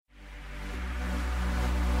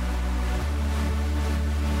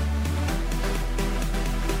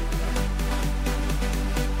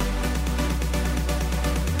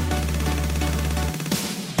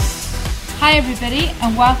Hi everybody,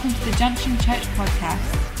 and welcome to the Junction Church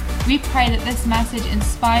podcast. We pray that this message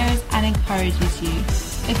inspires and encourages you.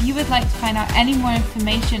 If you would like to find out any more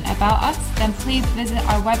information about us, then please visit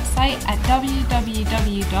our website at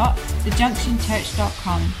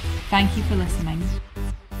www.thejunctionchurch.com. Thank you for listening.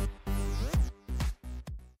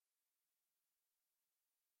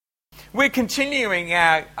 We're continuing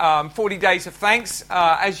our 40 Days of Thanks,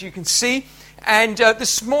 as you can see. And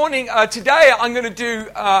this morning, today, I'm going to do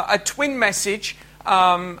a twin message.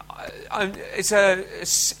 It's a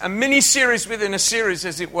mini-series within a series,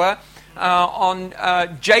 as it were, on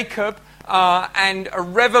Jacob and a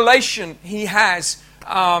revelation he has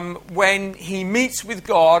when he meets with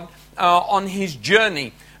God on his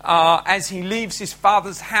journey. As he leaves his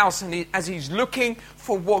father's house and as he's looking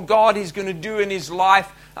for what God is going to do in his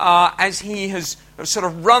life, as he has sort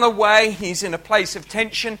of run away, he's in a place of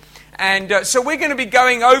tension. And so we're going to be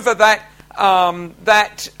going over that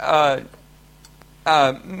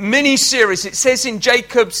mini-series. It says in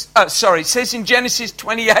Genesis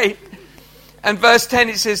 28 and verse 10,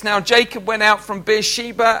 it says, "Now Jacob went out from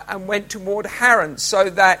Beersheba and went toward Haran, so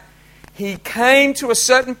that he came to a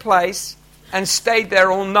certain place and stayed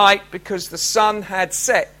there all night because the sun had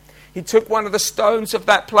set. He took one of the stones of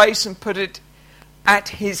that place and put it at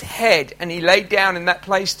his head, and he lay down in that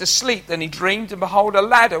place to sleep. Then he dreamed, and behold, a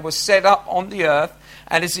ladder was set up on the earth,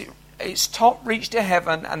 and as its top reached to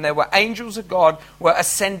heaven, and there were angels of God were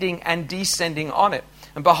ascending and descending on it.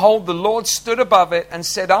 And behold, the Lord stood above it and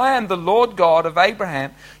said, I am the Lord God of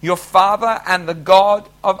Abraham, your father, and the God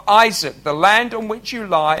of Isaac. The land on which you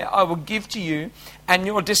lie I will give to you, and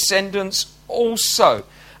your descendants also.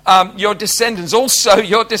 Your descendants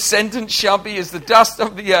shall be as the dust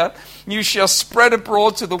of the earth. You shall spread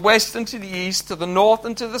abroad to the west and to the east, to the north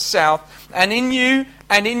and to the south. And in you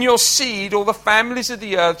and in your seed all the families of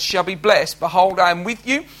the earth shall be blessed. Behold, I am with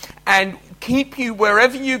you and keep you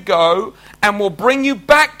wherever you go, and will bring you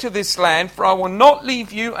back to this land, for I will not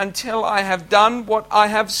leave you until I have done what I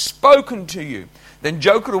have spoken to you. Then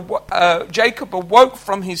Jacob awoke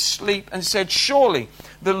from his sleep and said, Surely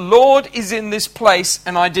the Lord is in this place,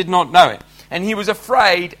 and I did not know it. And he was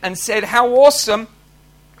afraid and said, How awesome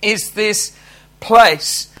is this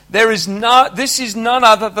place? This is none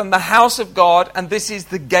other than the house of God, and this is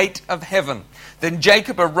the gate of heaven. Then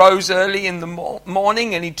Jacob arose early in the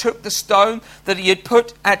morning, and he took the stone that he had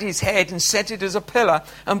put at his head and set it as a pillar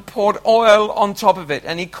and poured oil on top of it.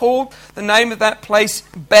 And he called the name of that place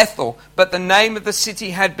Bethel, but the name of the city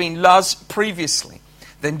had been Luz previously.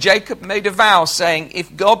 Then Jacob made a vow, saying,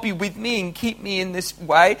 If God be with me and keep me in this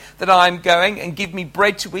way that I am going, and give me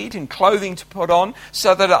bread to eat and clothing to put on,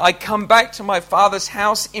 so that I come back to my father's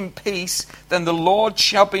house in peace, then the Lord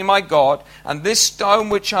shall be my God, and this stone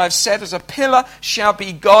which I have set as a pillar shall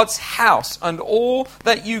be God's house, and all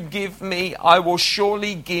that you give me I will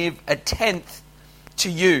surely give a tenth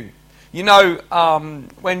to you." You know,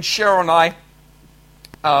 when Cheryl and I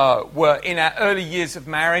were in our early years of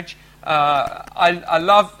marriage, I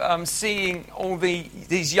love seeing all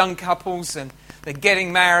these young couples, and they're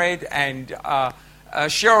getting married. And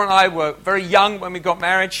Cheryl and I were very young when we got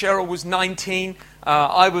married. Cheryl was 19,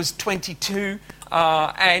 I was 22,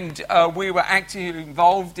 and we were actively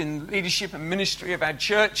involved in leadership and ministry of our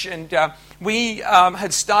church. And we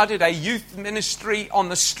had started a youth ministry on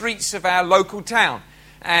the streets of our local town.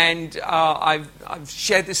 And I've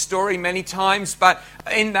shared this story many times, but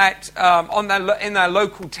in that in our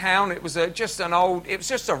local town, it was just a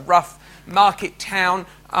rough market town,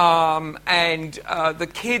 and the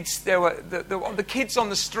kids the kids on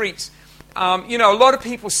the streets. A lot of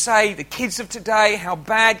people say the kids of today, how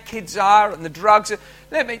bad kids are, and the drugs.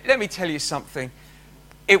 Let me tell you something.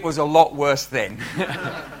 It was a lot worse then,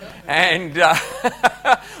 and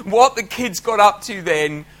what the kids got up to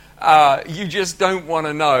then. You just don't want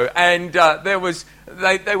to know. And they were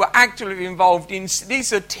actively involved in.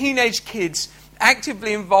 These are teenage kids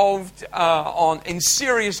actively involved in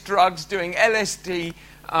serious drugs, doing LSD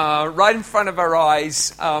right in front of our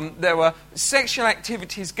eyes. There were sexual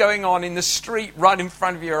activities going on in the street right in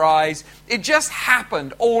front of your eyes. It just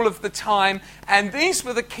happened all of the time. And these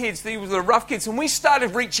were the kids. These were the rough kids. And we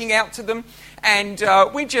started reaching out to them. And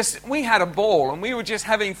we had a ball, and we were just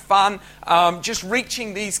having fun, just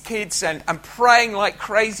reaching these kids and praying like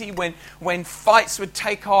crazy when fights would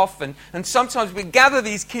take off. And sometimes we'd gather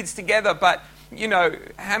these kids together, but you know,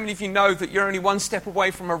 how many of you know that you're only one step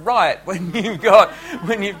away from a riot when you've got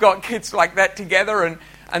kids like that together? And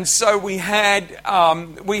And so we had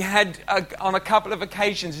on a couple of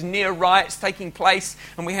occasions near riots taking place,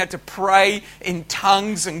 and we had to pray in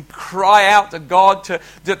tongues and cry out to God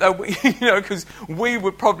because we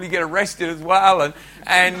would probably get arrested as well.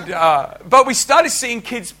 But we started seeing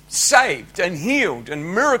kids saved and healed,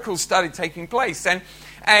 and miracles started taking place. And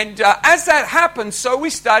as that happened, so we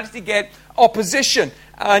started to get opposition,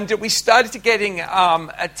 and we started to getting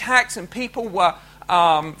attacks, and people were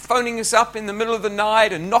phoning us up in the middle of the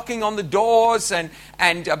night and knocking on the doors and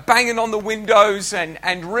banging on the windows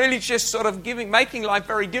and really just sort of making life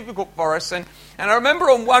very difficult for us. And I remember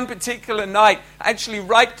on one particular night, actually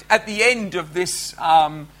right at the end of this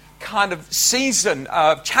kind of season,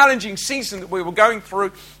 challenging season that we were going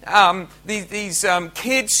through, these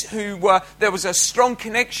kids there was a strong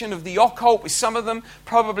connection of the occult with some of them,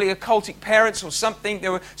 probably occultic parents or something.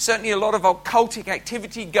 There were certainly a lot of occultic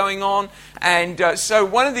activity going on. And so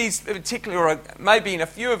one of these particular, or maybe in a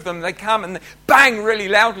few of them, they come and they bang really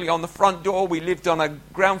loudly on the front door. We lived on a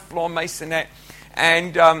ground floor masonette.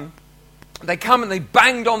 And they come and they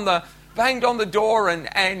banged on the door, and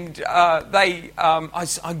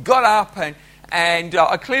I got up and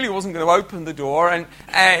I clearly wasn't going to open the door, and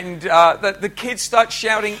the kids start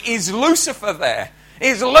shouting, "Is Lucifer there?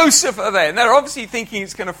 Is Lucifer there?" And they're obviously thinking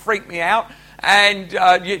it's going to freak me out, and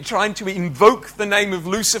trying to invoke the name of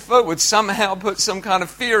Lucifer would somehow put some kind of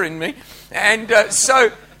fear in me. And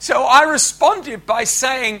so I responded by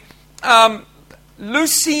saying,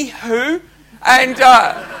 "Lucy who?" And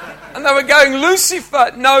they were going,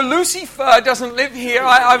 "Lucifer. No, Lucifer doesn't live here.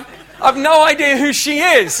 I've no idea who she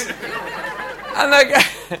is." And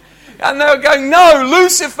they were going, "No,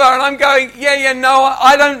 Lucifer." And I'm going, yeah, no,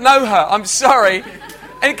 I don't know her. I'm sorry.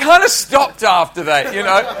 And it kind of stopped after that,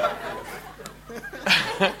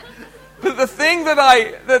 But the thing that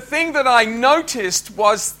I noticed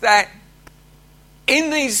was that in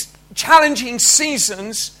these challenging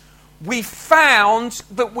seasons, we found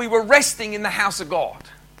that we were resting in the house of God.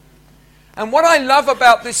 And what I love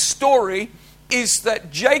about this story is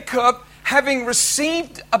that Jacob, having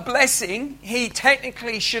received a blessing he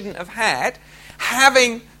technically shouldn't have had,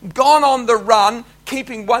 having gone on the run,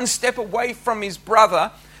 keeping one step away from his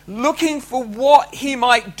brother, looking for what he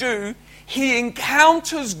might do, he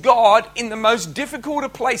encounters God in the most difficult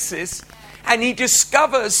of places, and he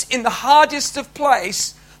discovers in the hardest of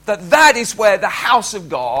places that is where the house of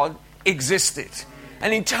God existed.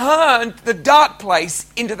 And he turned the dark place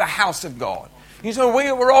into the house of God. We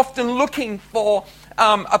were often looking for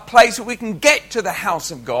a place where we can get to the house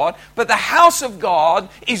of God, but the house of God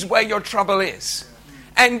is where your trouble is.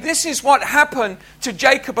 And this is what happened to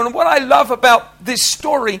Jacob. And what I love about this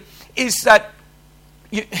story is that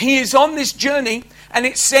he is on this journey, and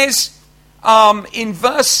it says in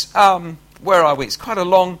verse, where are we? It's quite a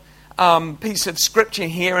long piece of scripture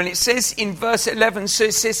here, and it says in verse 11, so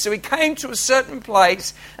he came to a certain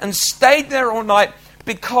place and stayed there all night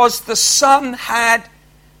because the sun had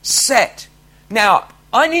set. Now,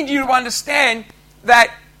 I need you to understand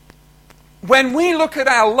that when we look at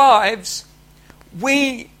our lives,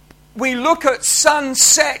 we look at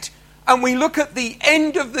sunset and we look at the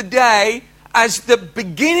end of the day as the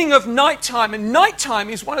beginning of nighttime. And nighttime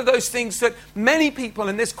is one of those things that many people,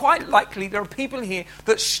 and there's quite likely there are people here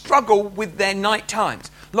that struggle with their night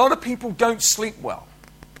times. A lot of people don't sleep well.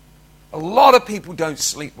 A lot of people don't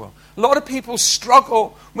sleep well. A lot of people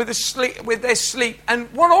struggle with their sleep.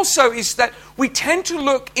 And what also is that we tend to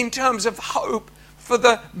look in terms of hope for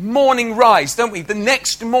the morning rise, don't we? The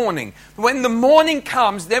next morning. When the morning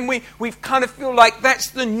comes, then we kind of feel like that's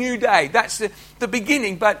the new day. That's the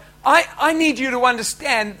beginning. But I need you to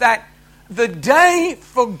understand that the day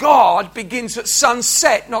for God begins at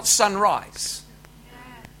sunset, not sunrise.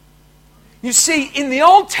 You see, in the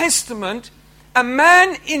Old Testament, a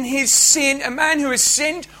man in his sin, a man who has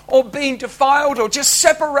sinned or been defiled or just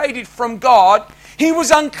separated from God, he was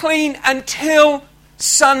unclean until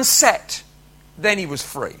sunset. Then he was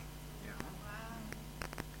free.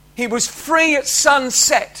 He was free at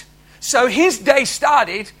sunset. So his day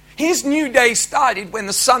started, his new day started when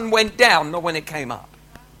the sun went down, not when it came up.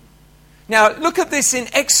 Now look at this in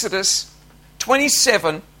Exodus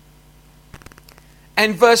 27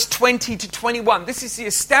 and verse 20 to 21. This is the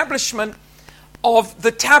establishment of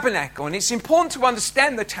the tabernacle. And it's important to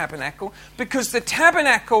understand the tabernacle because the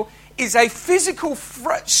tabernacle is a physical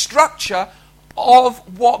structure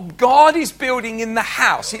of what God is building in the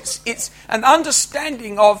house. It's an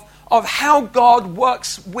understanding of how God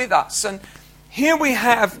works with us. And here we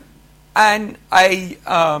have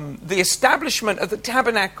the establishment of the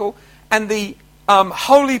tabernacle and the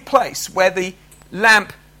holy place where the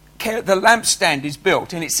lamp lampstand is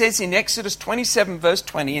built. And it says in Exodus 27 verse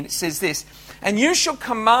 20, and it says this, "And you shall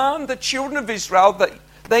command the children of Israel that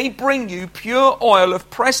they bring you pure oil of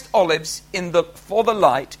pressed olives for the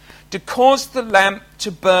light, to cause the lamp to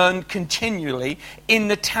burn continually in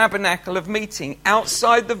the tabernacle of meeting,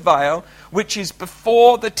 outside the veil, which is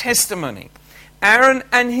before the testimony. Aaron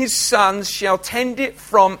and his sons shall tend it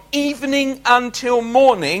from evening until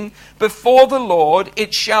morning before the Lord.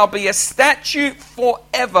 It shall be a statute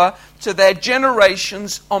forever to their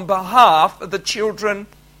generations on behalf of the children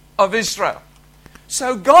of Israel."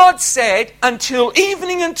 So God said, until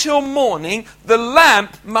evening, until morning, the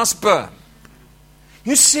lamp must burn.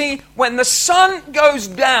 You see, when the sun goes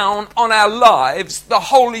down on our lives, the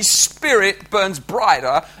Holy Spirit burns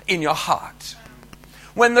brighter in your heart.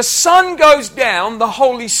 When the sun goes down, the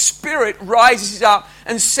Holy Spirit rises up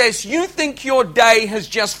and says, you think your day has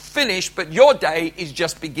just finished, but your day is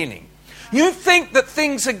just beginning. You think that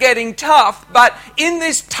things are getting tough, but in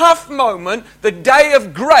this tough moment, the day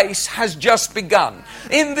of grace has just begun.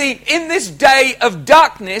 In this day of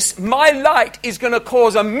darkness, my light is going to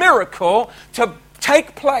cause a miracle to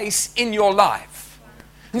take place in your life.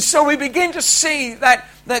 And so we begin to see that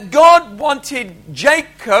God wanted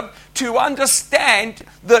Jacob to understand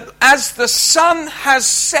that as the sun has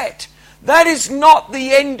set, that is not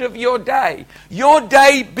the end of your day. Your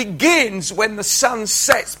day begins when the sun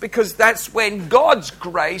sets, because that's when God's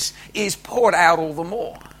grace is poured out all the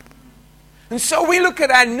more. And so we look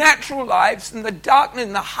at our natural lives and the darkness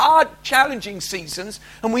and the hard, challenging seasons,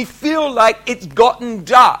 and we feel like it's gotten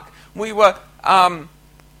dark. We were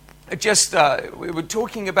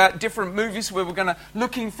talking about different movies. We were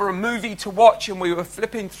looking for a movie to watch, and we were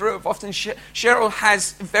flipping through it. Often Cheryl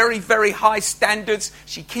has very, very high standards.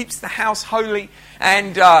 She keeps the house holy,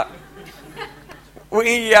 and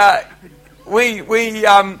we're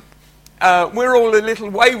all a little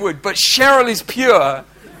wayward. But Cheryl is pure,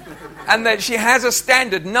 and that she has a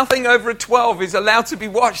standard. Nothing over a 12 is allowed to be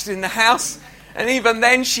watched in the house, and even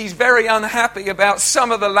then, she's very unhappy about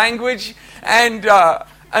some of the language,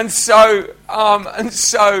 So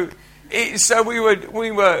we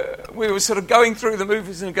were sort of going through the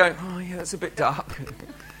movies and going, oh yeah, that's a bit dark.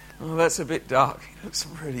 Oh, that's a bit dark. It looks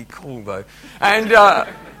really cool though. And yeah,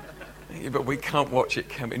 but we can't watch it,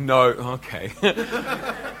 can we? No, okay.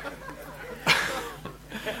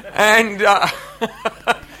 And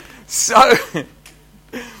so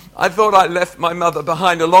I thought I left my mother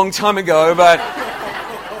behind a long time ago, but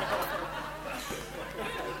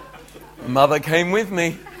Mother came with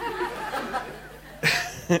me.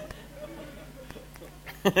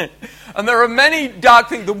 And there are many dark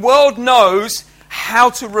things. The world knows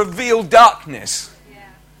how to reveal darkness.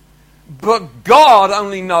 But God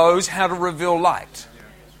only knows how to reveal light.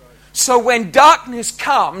 So when darkness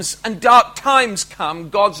comes and dark times come,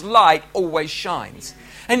 God's light always shines.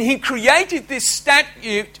 And He created this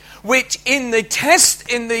statute which in the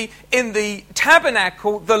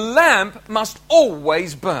tabernacle, the lamp must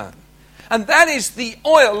always burn. And that is the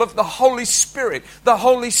oil of the Holy Spirit. The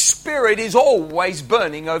Holy Spirit is always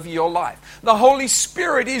burning over your life. The Holy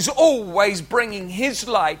Spirit is always bringing His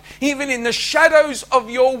light. Even in the shadows of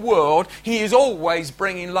your world, He is always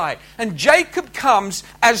bringing light. And Jacob comes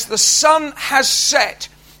as the sun has set,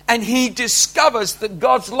 and he discovers that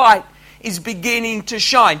God's light is beginning to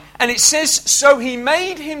shine. And it says, so he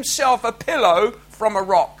made himself a pillow from a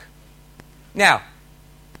rock. Now,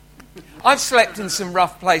 I've slept in some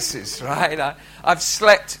rough places, right? I've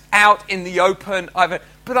slept out in the open,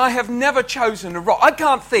 but I have never chosen a rock. I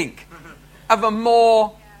can't think of a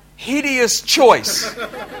more hideous choice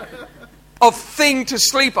of thing to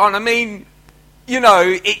sleep on. I mean, you know,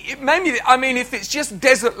 if it's just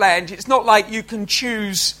desert land, it's not like you can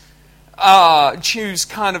choose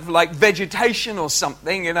kind of like vegetation or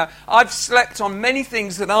something. You know, I've slept on many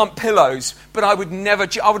things that aren't pillows, but I would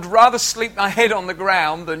rather sleep my head on the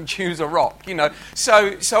ground than choose a rock. You know,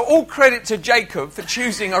 so all credit to Jacob for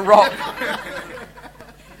choosing a rock.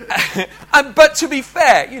 But to be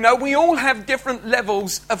fair, you know, we all have different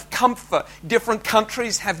levels of comfort. Different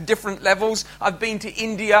countries have different levels. I've been to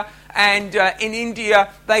India, and in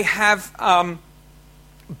India they have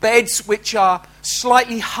beds which are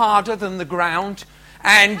slightly harder than the ground,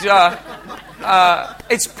 and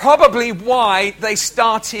it's probably why they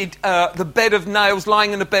started the bed of nails,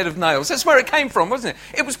 lying in a bed of nails. That's where it came from, wasn't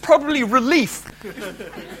it? It was probably relief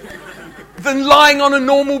than lying on a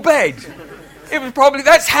normal bed. It was probably,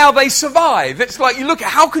 that's how they survive. It's like, you look at,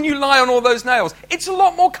 how can you lie on all those nails? It's a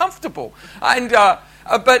lot more comfortable. And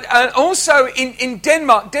but also in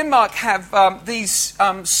Denmark have these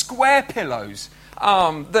square pillows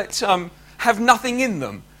that have nothing in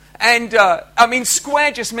them. And,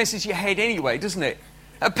 square just messes your head anyway, doesn't it?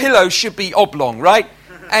 A pillow should be oblong, right?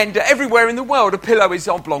 And everywhere in the world, a pillow is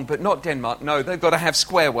oblong, but not Denmark. No, they've got to have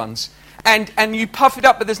square ones. And you puff it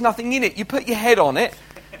up, but there's nothing in it. You put your head on it,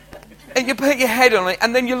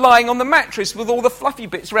 and then you're lying on the mattress with all the fluffy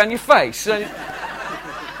bits around your face. And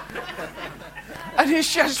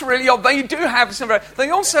it's just really odd. They do have some...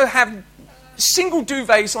 They also have single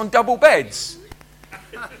duvets on double beds.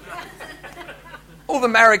 All the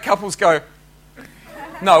married couples go...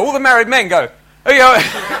 No, all the married men go...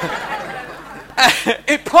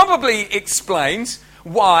 It probably explains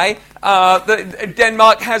why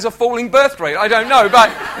Denmark has a falling birth rate. I don't know,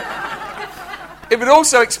 but it would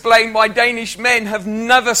also explain why Danish men have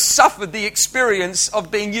never suffered the experience of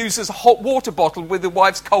being used as a hot water bottle with the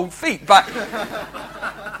wife's cold feet. But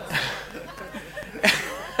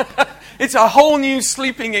it's a whole new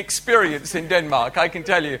sleeping experience in Denmark, I can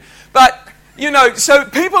tell you. But, so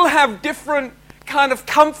people have different kind of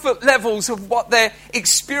comfort levels of what their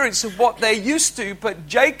experience of what they're used to, but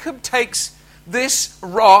Jacob takes this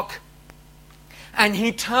rock and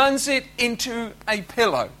he turns it into a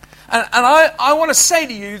pillow. And I want to say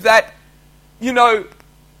to you that, we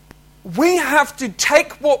have to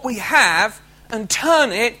take what we have and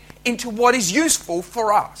turn it into what is useful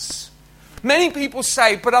for us. Many people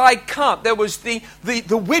say, but I can't. There was the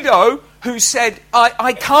widow who said,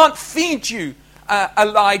 I can't feed you,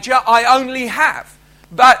 Elijah, I only have.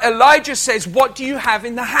 But Elijah says, what do you have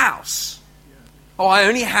in the house? Oh, I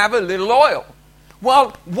only have a little oil.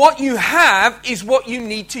 Well, what you have is what you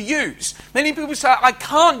need to use. Many people say, I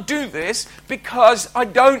can't do this because I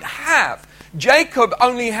don't have. Jacob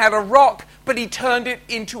only had a rock, but he turned it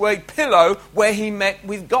into a pillow where he met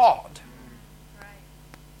with God.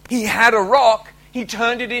 He had a rock, he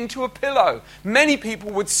turned it into a pillow. Many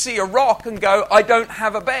people would see a rock and go, I don't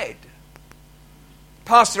have a bed.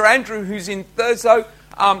 Pastor Andrew, who's in Thurso,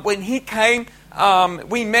 when he came,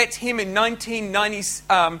 we met him in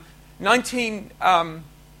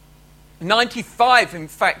 1995, in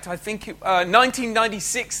fact, I think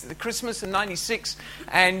 1996, the Christmas of 96,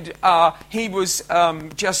 and he was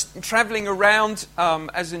just travelling around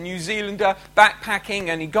as a New Zealander, backpacking,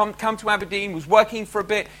 and he'd come to Aberdeen, was working for a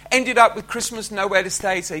bit, ended up with Christmas nowhere to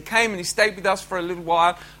stay, so he came and he stayed with us for a little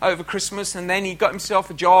while over Christmas, and then he got himself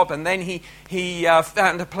a job, and then he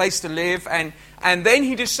found a place to live, and then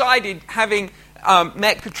he decided, having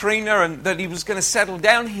met Katrina and that he was going to settle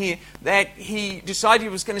down here, that he decided he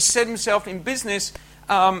was going to set himself in business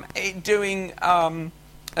doing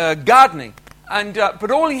gardening. But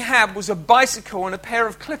all he had was a bicycle and a pair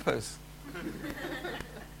of clippers.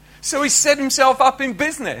 So he set himself up in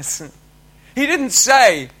business. He didn't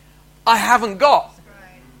say, I haven't got.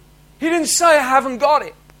 He didn't say, I haven't got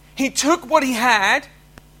it. He took what he had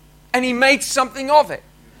and he made something of it.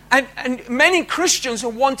 And many Christians are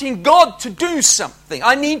wanting God to do something.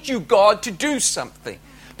 I need you, God, to do something.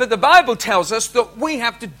 But the Bible tells us that we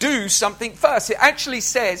have to do something first. It actually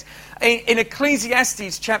says in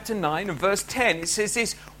Ecclesiastes chapter 9 and verse 10, it says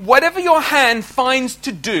this, whatever your hand finds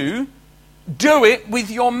to do, do it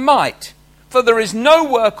with your might. For there is no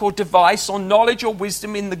work or device or knowledge or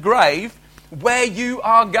wisdom in the grave where you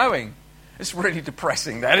are going. It's really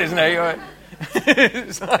depressing, that, isn't it?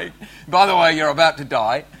 It's like, by the way, you're about to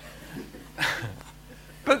die.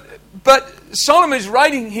 But Solomon's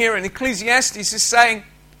writing here in Ecclesiastes is saying,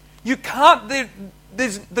 you can't.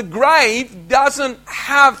 The grave doesn't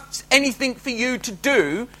have anything for you to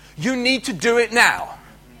do. You need to do it now.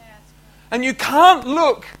 And you can't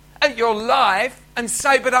look at your life and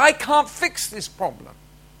say, but I can't fix this problem.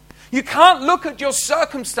 You can't look at your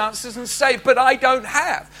circumstances and say, but I don't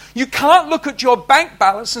have. You can't look at your bank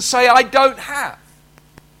balance and say, I don't have.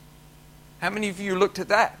 How many of you looked at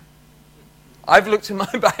that? I've looked at my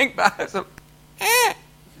bank balance and,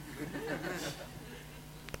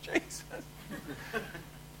 Jesus.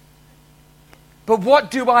 But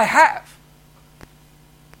what do I have?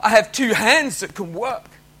 I have two hands that can work.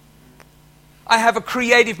 I have a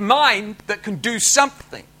creative mind that can do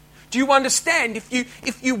something. Do you understand?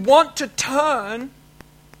 If you want to turn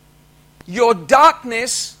your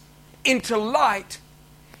darkness into light,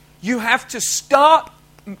 you have to start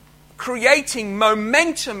creating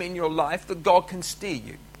momentum in your life that God can steer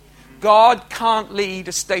you. God can't lead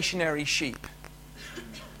a stationary sheep.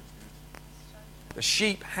 The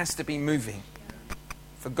sheep has to be moving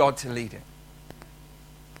for God to lead it.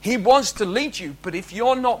 He wants to lead you, but if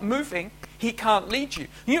you're not moving, He can't lead you.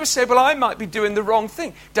 You ever say, well, I might be doing the wrong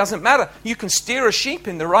thing. Doesn't matter. You can steer a sheep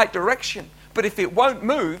in the right direction, but if it won't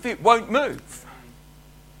move, it won't move.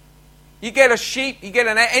 You get a sheep, you get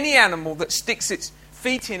any animal that sticks its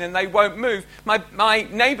feet in and they won't move. My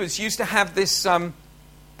neighbours used to have this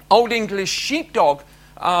Old English sheepdog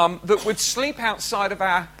that would sleep outside of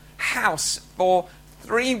our house for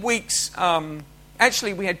 3 weeks.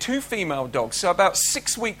 Actually, we had 2 female dogs, so about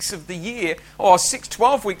 6 weeks of the year, or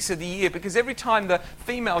 12 weeks of the year, because every time the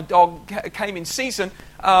female dog came in season,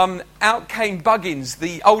 out came Buggins,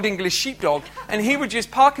 the Old English sheepdog, and he would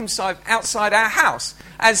just park himself outside our house,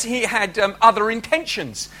 as he had other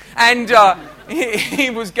intentions. And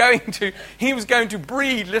he was going to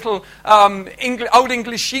breed little Old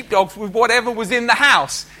English sheepdogs with whatever was in the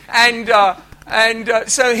house, and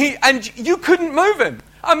so you couldn't move him.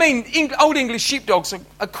 I mean, Old English sheepdogs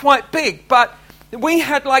are quite big, but we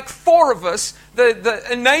had like 4 of us,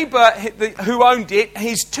 a neighbour who owned it,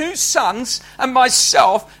 his 2 sons, and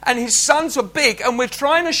myself, and his sons were big, and we're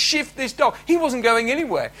trying to shift this dog. He wasn't going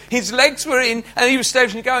anywhere. His legs were in, and he was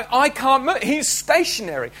stationary going, I can't move. He's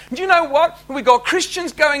stationary. Do you know what? We got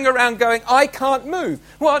Christians going around going, I can't move.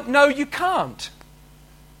 Well, no, you can't.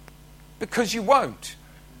 Because you won't.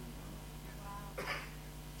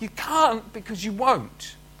 You can't because you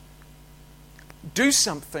won't. Do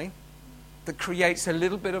something that creates a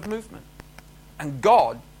little bit of movement. And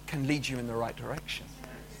God can lead you in the right direction.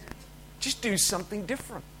 Just do something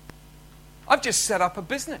different. I've just set up a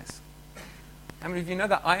business. How many of you know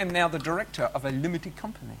that I am now the director of a limited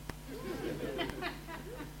company?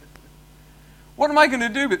 What am I going to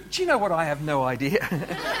do with it? Do you know what? I have no idea.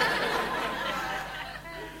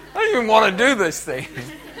 I don't even want to do this thing.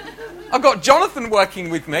 I've got Jonathan working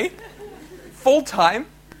with me, full time.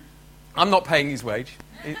 I'm not paying his wage.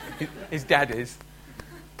 His dad is.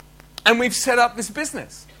 And we've set up this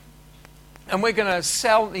business. And we're going to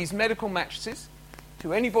sell these medical mattresses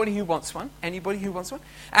to anybody who wants one. Anybody who wants one.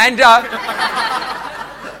 And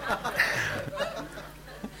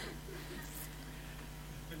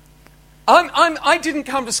I didn't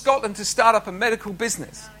come to Scotland to start up a medical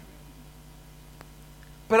business.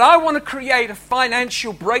 But I want to create a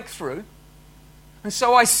financial breakthrough. And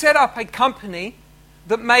so I set up a company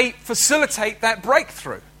that may facilitate that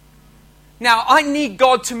breakthrough. Now, I need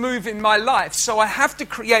God to move in my life, so I have to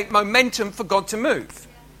create momentum for God to move.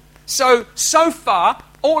 So far,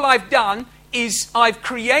 all I've done is I've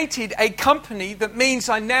created a company that means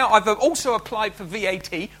I've also applied for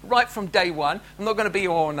VAT right from day one. I'm not going to be,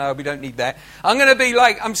 oh no, we don't need that. I'm going to be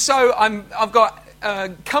like, I've got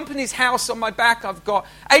company's house on my back, I've got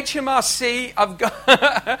HMRC, I've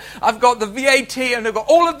got the VAT, and I've got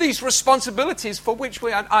all of these responsibilities for which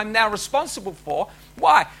I'm now responsible for.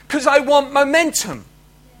 Why? Because I want momentum.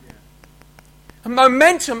 And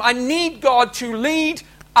momentum, I need God to lead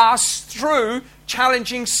us through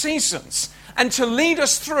challenging seasons. And to lead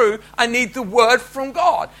us through, I need the word from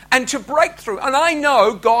God. And to break through. And I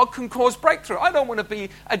know God can cause breakthrough. I don't want to be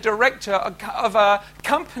a director of a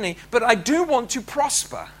company, but I do want to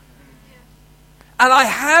prosper. And I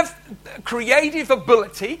have creative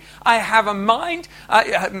ability. I have a mind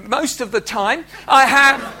most of the time. I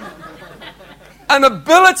have an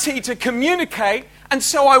ability to communicate. And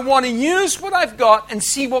so I want to use what I've got and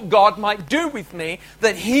see what God might do with me,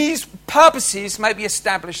 that His purposes may be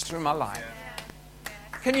established through my life.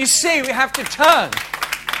 Can you see? We have to turn.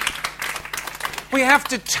 We have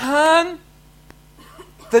to turn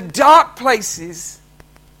the dark places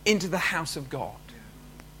into the house of God.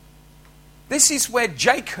 This is where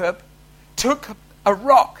Jacob took a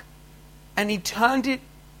rock and he turned it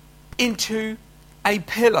into a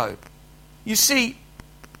pillow. You see,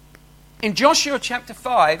 in Joshua chapter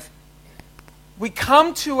 5, we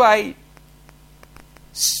come to a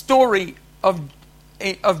story of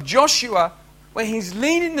Joshua where he's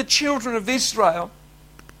leading the children of Israel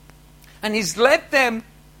and he's led them,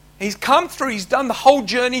 he's come through, he's done the whole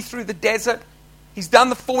journey through the desert, he's done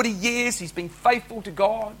the 40 years, he's been faithful to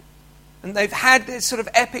God, and they've had their sort of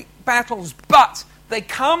epic battles, but they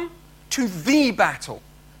come to the battle,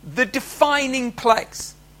 the defining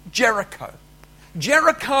place, Jericho.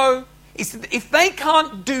 Jericho is, if they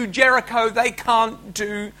can't do Jericho, they can't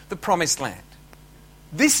do the promised land.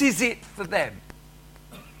 This is it for them.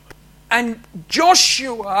 And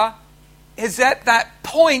Joshua is at that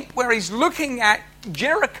point where he's looking at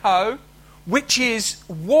Jericho, which is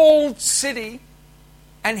walled city,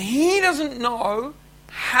 and he doesn't know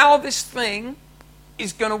how this thing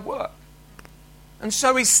is going to work. And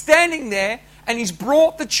so he's standing there, and he's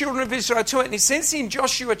brought the children of Israel to it. And it says in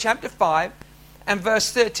Joshua chapter 5 and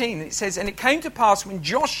verse 13, it says, "And it came to pass when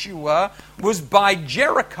Joshua was by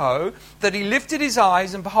Jericho that he lifted his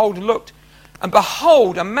eyes and looked. And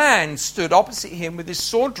behold, a man stood opposite him with his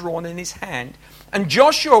sword drawn in his hand. And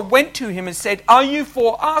Joshua went to him and said, Are you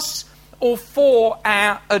for us or for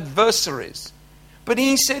our adversaries? But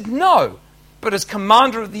he said, no, but as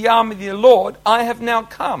commander of the army of the Lord, I have now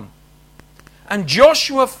come. And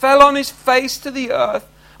Joshua fell on his face to the earth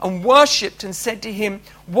and worshipped and said to him,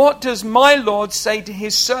 what does my Lord say to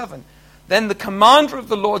his servant? Then the commander of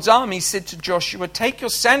the Lord's army said to Joshua, take your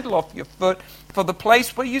sandal off your foot, for the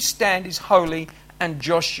place where you stand is holy. And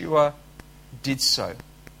Joshua did so.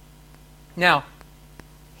 Now,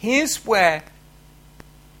 here's where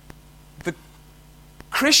the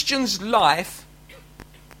Christian's life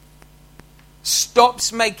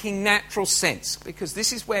stops making natural sense, because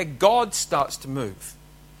this is where God starts to move.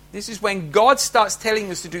 This is when God starts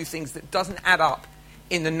telling us to do things that doesn't add up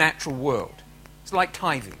in the natural world. It's like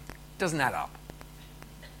tithing. It doesn't add up.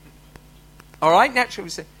 All right? Naturally we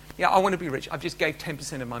say, yeah, I want to be rich. I've just gave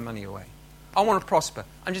 10% of my money away. I want to prosper.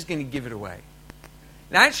 I'm just going to give it away.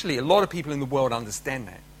 Now, actually, a lot of people in the world understand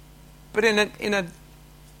that. But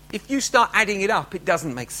if you start adding it up, it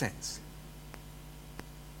doesn't make sense.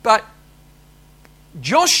 But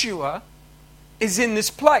Joshua is in this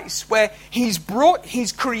place where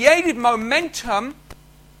he's created momentum,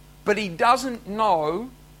 but he doesn't know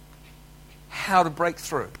how to break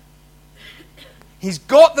through. He's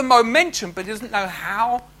got the momentum, but he doesn't know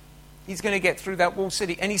how he's going to get through that walled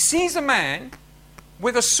city. And he sees a man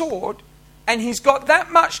with a sword, and he's got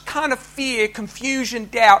that much kind of fear, confusion,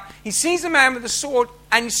 doubt. He sees a man with a sword,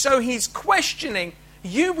 and so he's questioning, are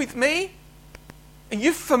you with me? Are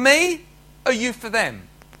you for me? Are you for them?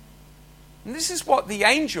 And this is what the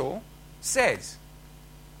angel says.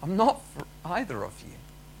 I'm not for either of you.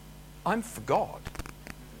 I'm for God.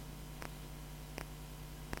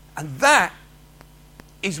 And that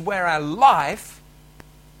is where our life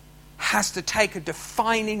has to take a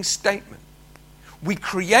defining statement. We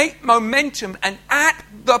create momentum, and at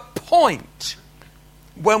the point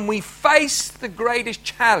when we face the greatest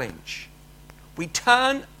challenge, we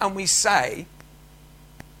turn and we say,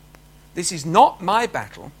 this is not my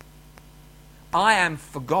battle. I am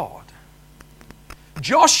for God.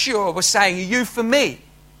 Joshua was saying, are you for me?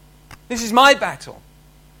 This is my battle.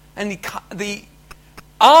 And the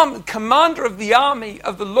commander of the army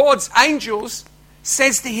of the Lord's angels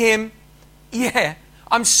says to him, yeah,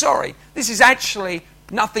 I'm sorry. This is actually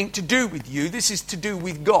nothing to do with you. This is to do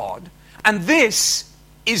with God. And this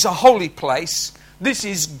is a holy place. This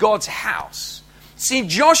is God's house. See,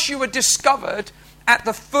 Joshua discovered at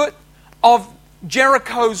the foot of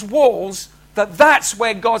Jericho's walls that that's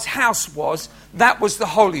where God's house was. That was the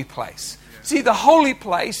holy place. See, the holy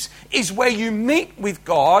place is where you meet with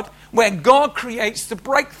God, where God creates the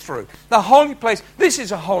breakthrough. The holy place, this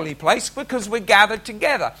is a holy place because we're gathered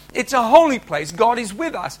together. It's a holy place. God is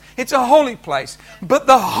with us. It's a holy place. But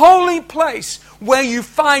the holy place where you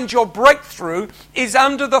find your breakthrough is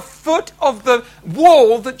under the foot of the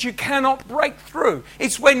wall that you cannot break through.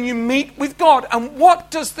 It's when you meet with God. And what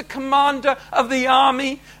does the commander of the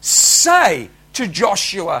army say to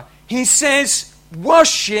Joshua? He says,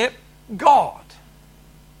 worship God.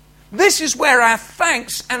 This is where our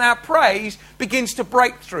thanks and our praise begins to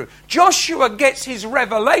break through. Joshua gets his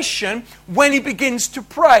revelation when he begins to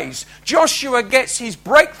praise. Joshua gets his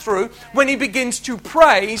breakthrough when he begins to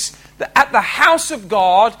praise at the house of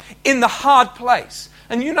God in the hard place.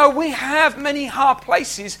 And you know, we have many hard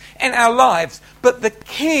places in our lives, but the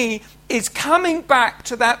key is coming back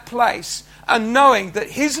to that place and knowing that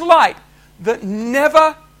his light that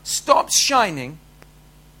never stops shining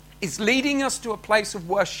is leading us to a place of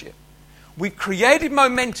worship. We've created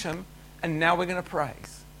momentum, and now we're going to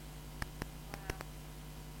praise.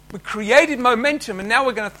 We've created momentum, and now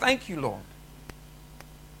we're going to thank you, Lord.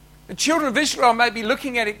 The children of Israel may be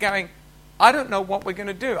looking at it going, I don't know what we're going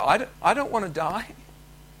to do. I don't want to die.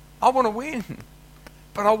 I want to win.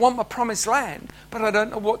 But I want my promised land, but I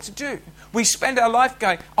don't know what to do. We spend our life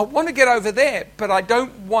going, I want to get over there, but I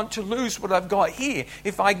don't want to lose what I've got here.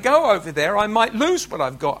 If I go over there, I might lose what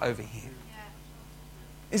I've got over here.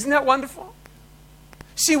 Isn't that wonderful?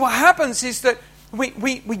 See, what happens is that we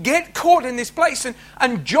get caught in this place.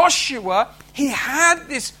 And Joshua, he had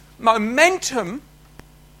this momentum,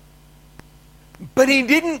 but he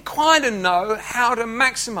didn't quite know how to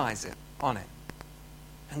maximize it on it.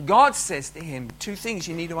 And God says to him, two things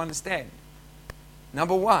you need to understand.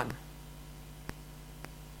 Number one,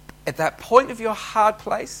 at that point of your hard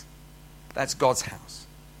place, that's God's house.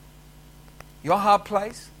 Your hard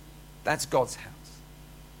place, that's God's house.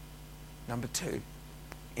 Number two,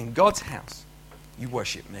 in God's house, you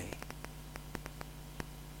worship me.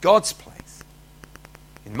 God's place.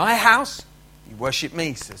 In my house, you worship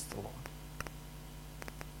me, says the Lord.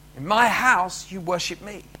 In my house, you worship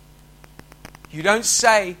me. You don't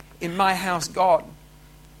say, in my house, God,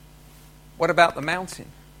 what about the mountain?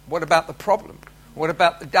 What about the problem? What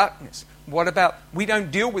about the darkness? What about, we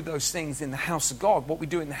don't deal with those things in the house of God. What we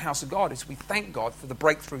do in the house of God is we thank God for the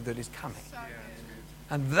breakthrough that is coming.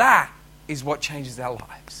 And that is what changes our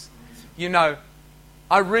lives. You know,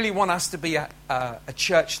 I really want us to be a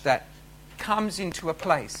church that comes into a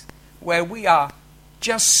place where we are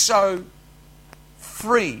just so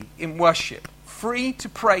free in worship, free to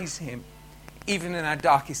praise Him, even in our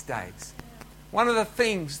darkest days. One of the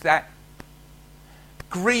things that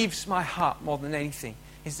grieves my heart more than anything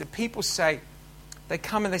is that people say, they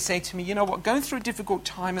come and they say to me, you know what, going through a difficult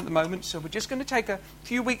time at the moment, so we're just going to take a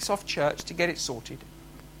few weeks off church to get it sorted.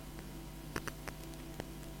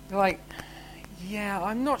 They're like, yeah,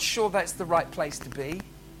 I'm not sure that's the right place to be.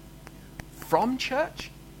 From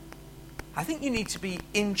church? I think you need to be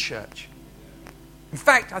in church. In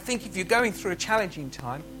fact, I think if you're going through a challenging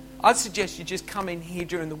time, I'd suggest you just come in here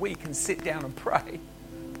during the week and sit down and pray.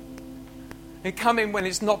 And come in when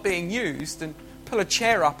it's not being used and pull a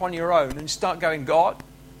chair up on your own and start going, God,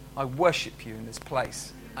 I worship you in this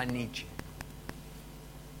place. I need you.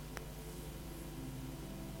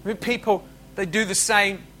 I mean, people, they do the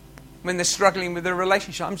same when they're struggling with their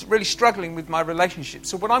relationship. I'm really struggling with my relationship.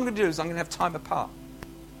 So what I'm going to do is I'm going to have time apart.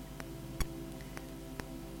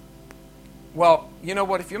 Well, you know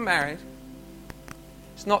what? If you're married,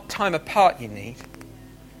 it's not time apart you need.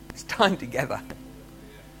 It's time together.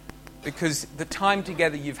 Because the time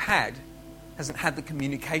together you've had hasn't had the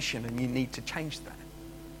communication, and you need to change that.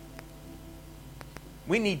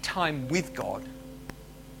 We need time with God,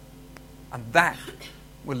 and that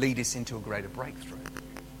will lead us into a greater breakthrough.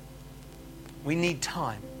 We need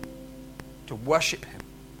time to worship Him,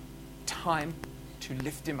 time to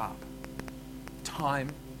lift Him up, time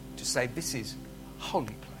to say, this is a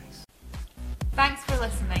holy place. Thanks for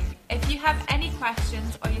listening. If you have any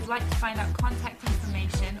questions or you'd like to find out contact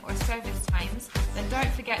information or service times, then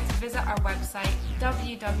don't forget to visit our website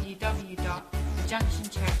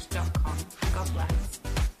www.thejunctionchurch.com. God bless.